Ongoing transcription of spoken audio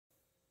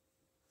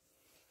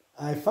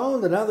I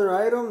found another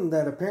item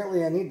that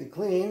apparently I need to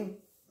clean.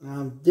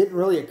 Didn't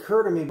really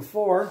occur to me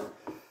before,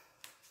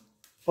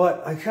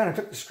 but I kind of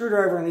took the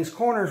screwdriver in these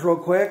corners real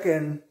quick,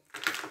 and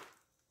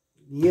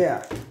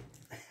yeah,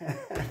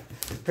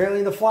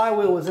 apparently the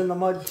flywheel was in the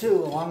mud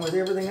too, along with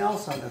everything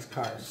else on this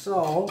car.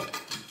 So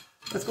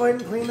let's go ahead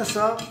and clean this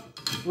up.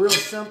 Real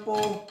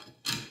simple.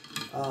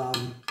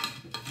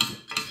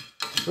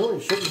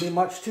 Really shouldn't be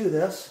much to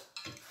this.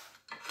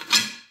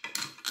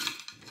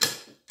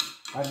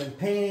 I've been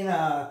painting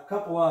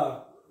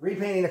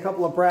repainting a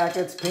couple of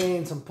brackets,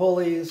 painting some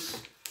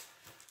pulleys.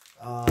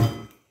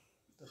 The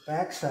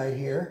back side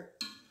here.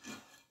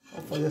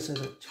 Hopefully this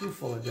isn't too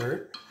full of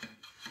dirt.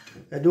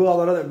 I do all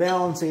that other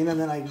balancing, and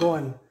then I go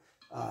and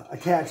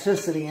attach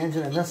this to the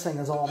engine, and this thing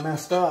is all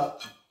messed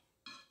up.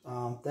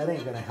 That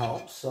ain't gonna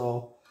help.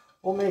 So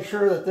we'll make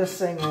sure that this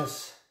thing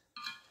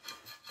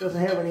doesn't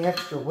have any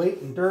extra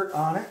weight and dirt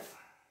on it.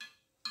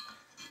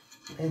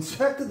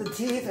 Inspected the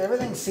teeth.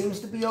 Everything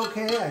seems to be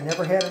okay. I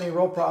never had any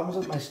real problems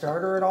with my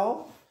starter at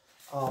all.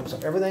 So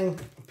everything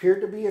appeared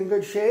to be in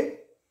good shape.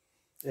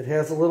 It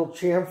has a little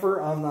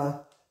chamfer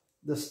on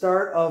the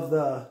start of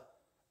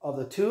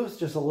the tooth,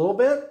 just a little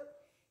bit,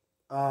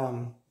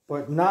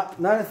 but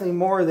not anything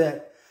more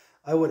that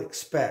I would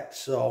expect.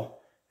 So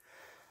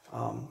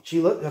she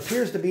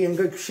appears to be in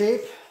good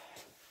shape.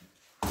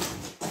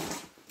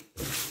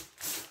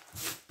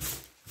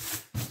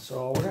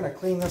 So we're going to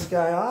clean this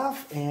guy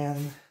off,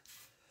 and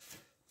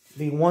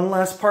be one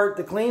less part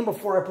to clean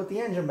before I put the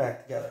engine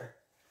back together.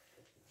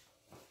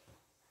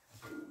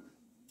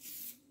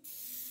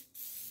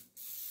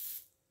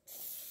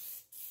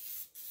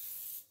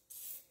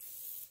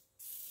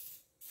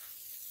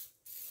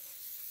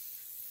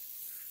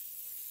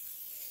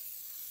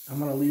 I'm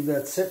going to leave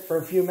that sit for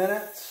a few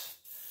minutes,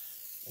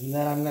 and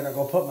then I'm going to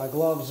go put my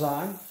gloves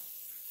on,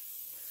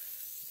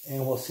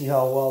 and we'll see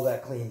how well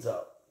that cleans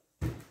up.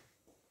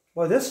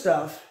 Well, this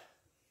stuff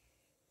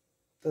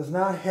does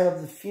not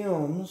have the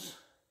fumes.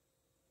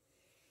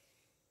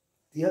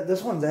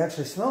 This one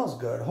actually smells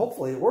good.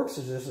 Hopefully it works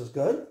just as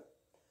good.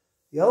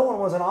 The other one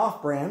was an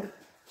off-brand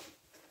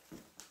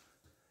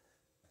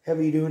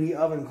heavy-duty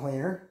oven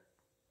cleaner.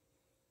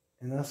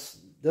 And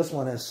this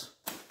one is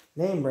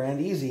name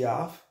brand Easy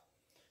Off.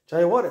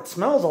 Tell you what, it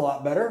smells a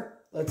lot better.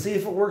 Let's see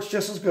if it works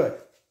just as good.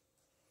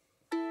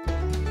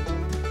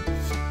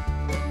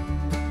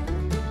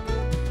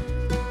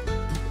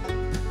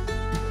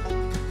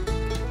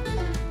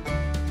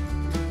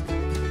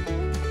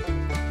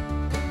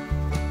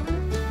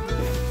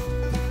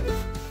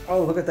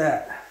 Oh, look at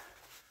that.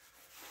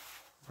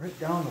 Right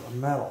down to the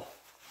metal.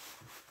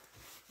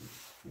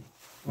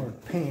 Or the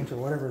paint, or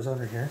whatever's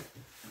under here.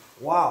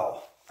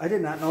 Wow. I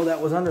did not know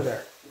that was under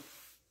there.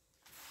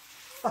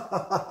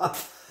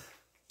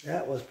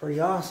 That was pretty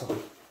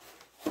awesome.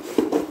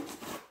 Okay,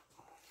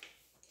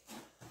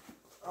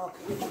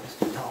 just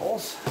the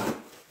towels.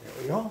 There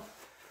we go.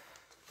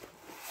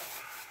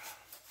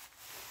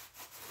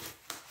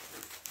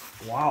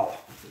 Wow.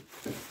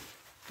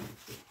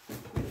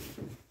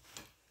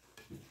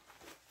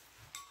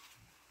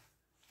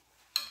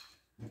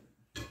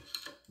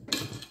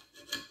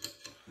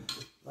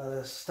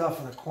 This stuff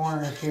in the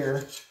corners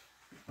here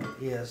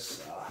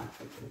is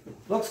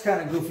looks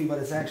kind of goofy, but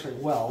it's actually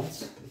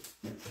welds.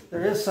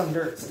 There is some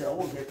dirt still.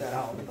 We'll get that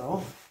out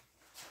though.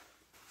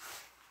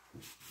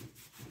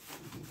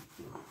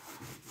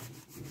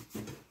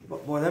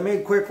 But boy, that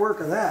made quick work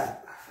of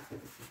that.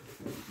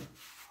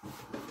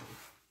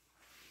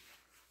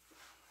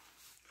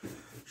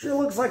 Sure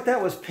looks like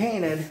that was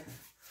painted.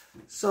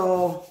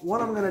 So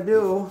what I'm going to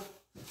do,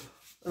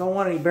 I don't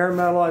want any bare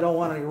metal. I don't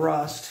want any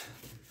rust.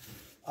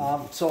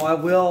 So I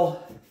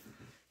will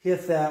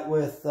hit that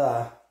with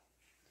a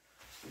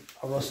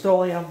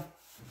Rust-Oleum.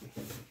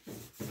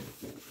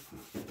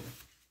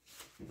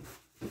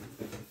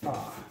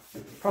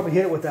 Probably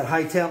hit it with that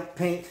high temp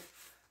paint,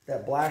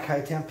 that black high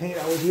temp paint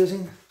I was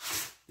using.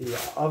 The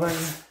oven,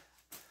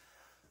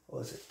 what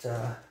was it?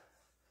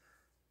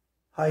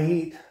 High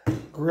heat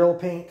grill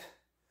paint.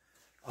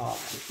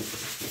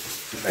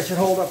 That should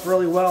hold up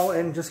really well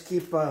and just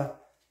keep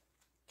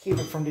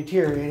it from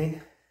deteriorating.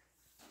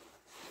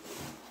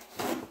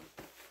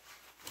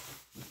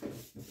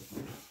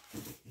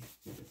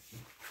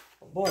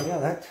 Boy, yeah,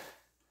 that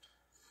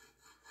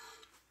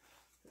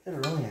did a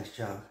really nice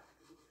job.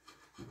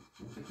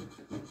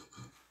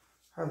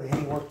 Hardly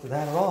any work to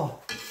that at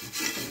all.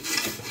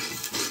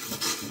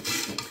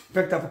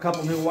 Picked up a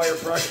couple new wire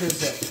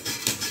brushes at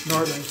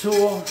Northern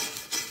Tool.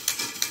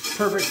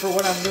 Perfect for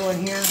what I'm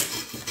doing here.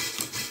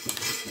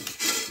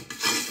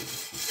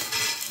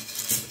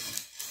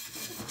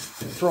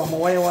 Throw them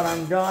away when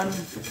I'm done.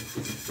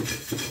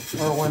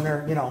 Or when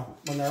they're,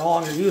 when they're no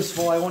longer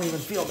useful, I won't even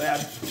feel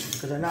bad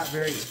because they're not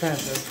very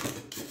expensive.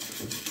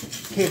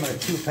 Came in a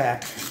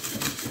 2-pack.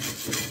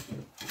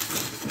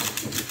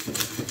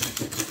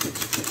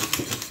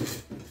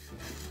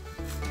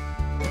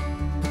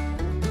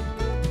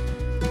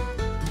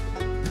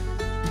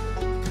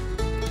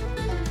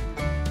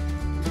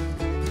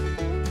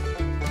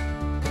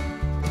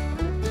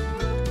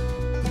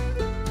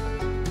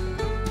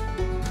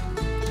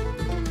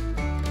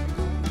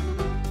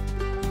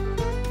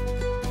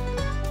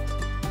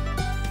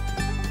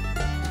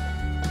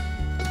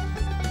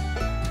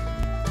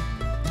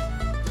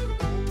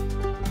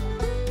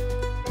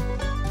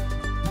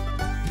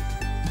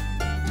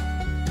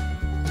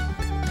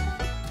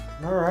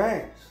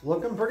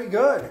 looking pretty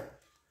good.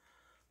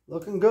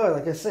 Looking good.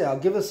 Like I say, I'll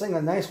give this thing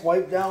a nice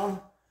wipe down.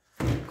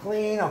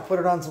 Clean. I'll put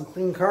it on some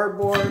clean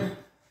cardboard.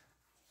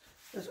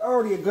 There's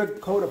already a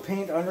good coat of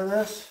paint under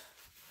this.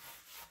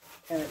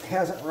 And it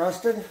hasn't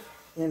rusted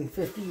in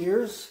 50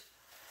 years.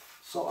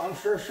 So I'm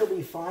sure she'll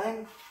be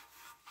fine.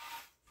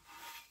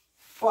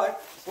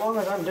 But as long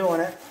as I'm doing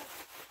it,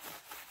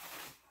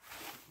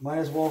 might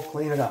as well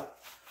clean it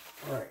up.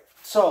 All right.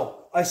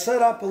 So I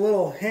set up a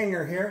little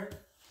hanger here.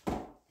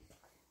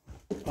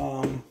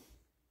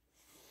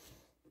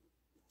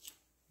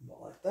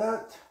 Like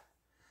that.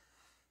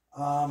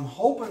 I'm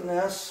hoping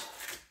this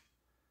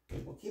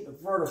will keep it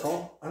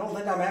vertical. I don't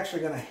think I'm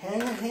actually going to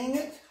hang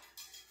it.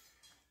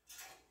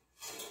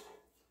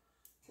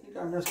 I think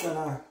I'm just going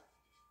to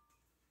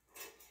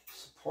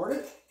support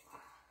it.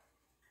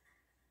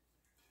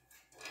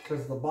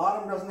 Because the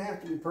bottom doesn't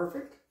have to be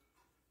perfect.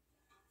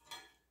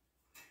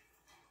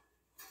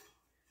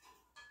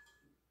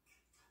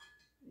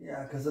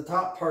 Yeah, because the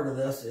top part of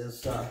this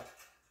is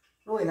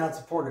really not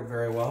supported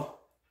very well.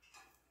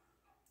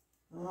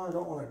 Oh, I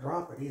don't want to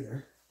drop it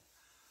either.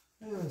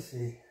 Let me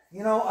see.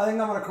 You know, I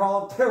think I'm going to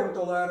crawl up there with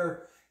the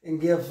ladder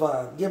and give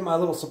my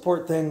little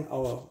support thing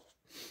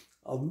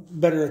a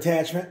better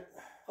attachment.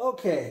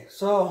 Okay,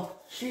 so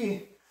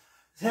she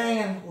is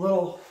hanging a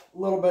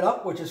little bit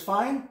up, which is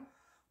fine.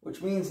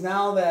 Which means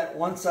now that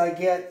once I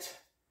get,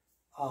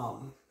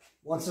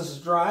 once this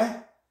is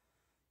dry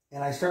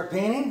and I start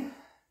painting,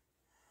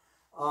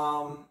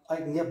 I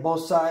can get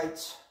both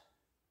sides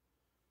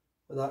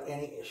without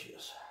any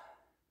issues.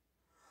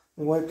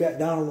 Let me wipe that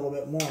down a little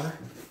bit more.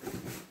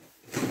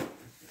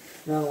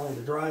 Not only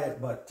to dry it,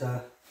 but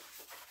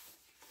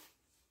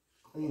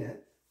clean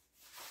it.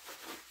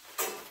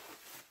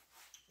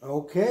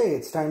 Okay,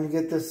 it's time to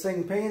get this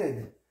thing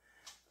painted.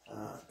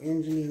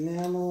 Engine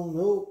enamel,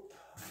 nope.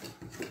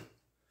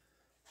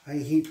 High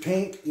heat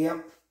paint,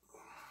 yep.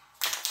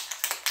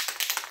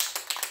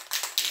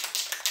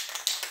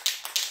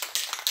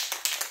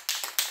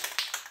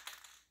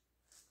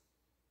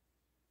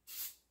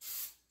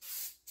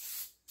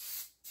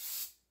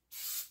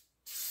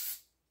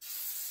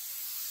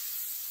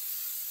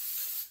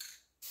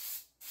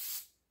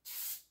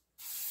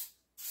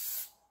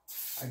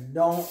 I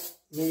don't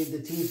need the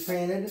teeth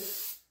painted,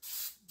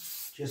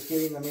 just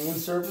getting the main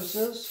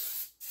surfaces.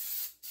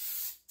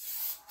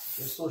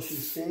 Just so she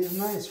stays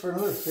nice for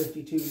another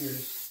 52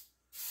 years.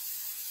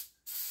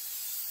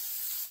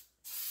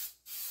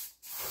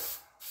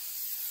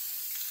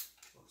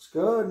 Looks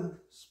good.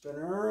 Spin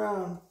her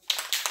around.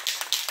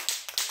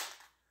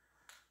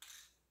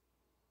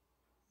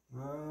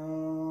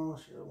 Oh,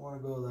 she don't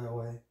want to go that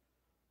way.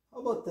 How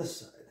about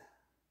this side?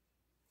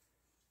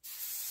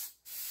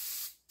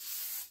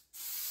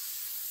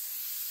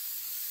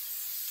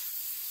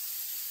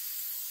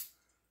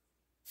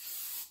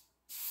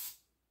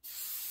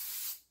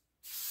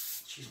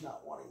 She's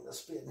not wanting to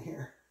spin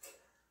here.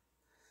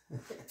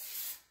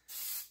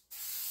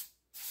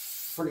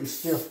 Pretty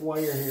stiff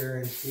wire here,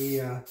 and she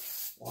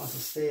wants to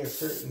stay a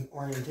certain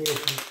orientation.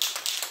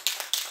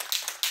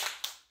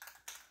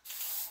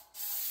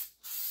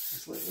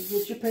 Just let me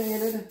get you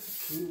painted.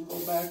 You go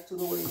back to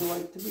the way you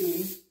like to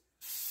be.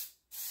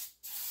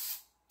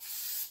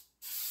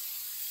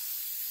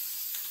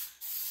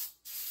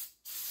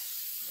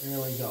 There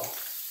we go.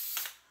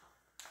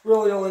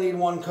 Really only need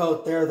one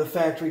coat there. The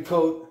factory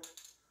coat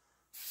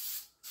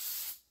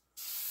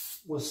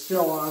was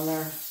still on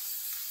there.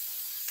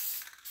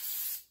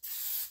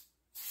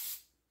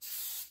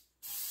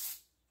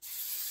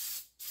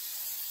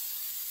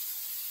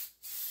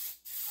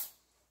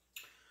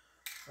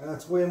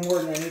 That's way more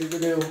than I needed to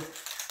do.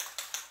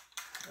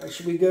 That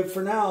should be good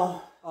for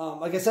now.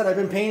 Like I said, I've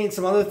been painting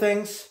some other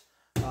things.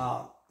 You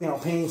know,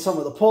 painting some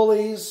of the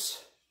pulleys.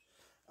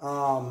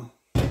 I've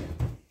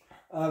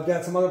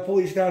got some other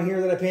pulleys down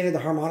here that I painted. The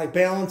harmonic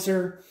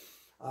balancer.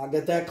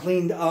 Got that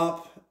cleaned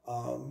up.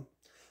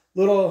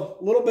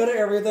 Little bit of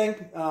everything.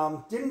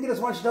 Didn't get as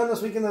much done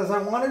this weekend as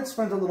I wanted.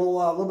 Spent a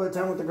little bit of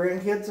time with the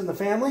grandkids and the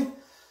family.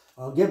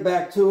 I'll get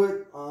back to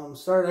it. I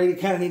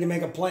kind of need to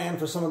make a plan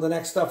for some of the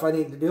next stuff I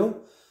need to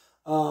do.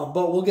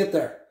 But we'll get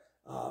there.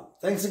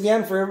 Thanks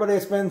again for everybody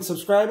that's been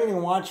subscribing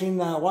and watching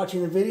the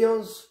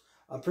videos.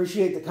 I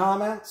appreciate the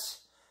comments.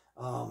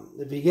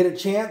 If you get a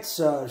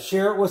chance,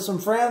 share it with some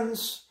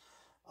friends.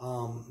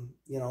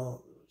 You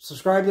know,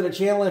 subscribe to the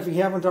channel if you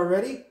haven't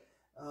already.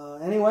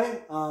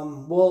 Anyway,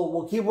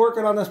 we'll keep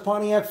working on this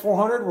Pontiac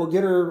 400. We'll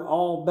get her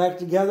all back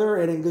together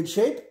and in good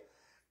shape.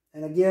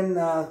 And again,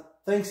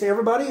 thanks to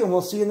everybody, and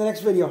we'll see you in the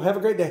next video. Have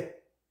a great day.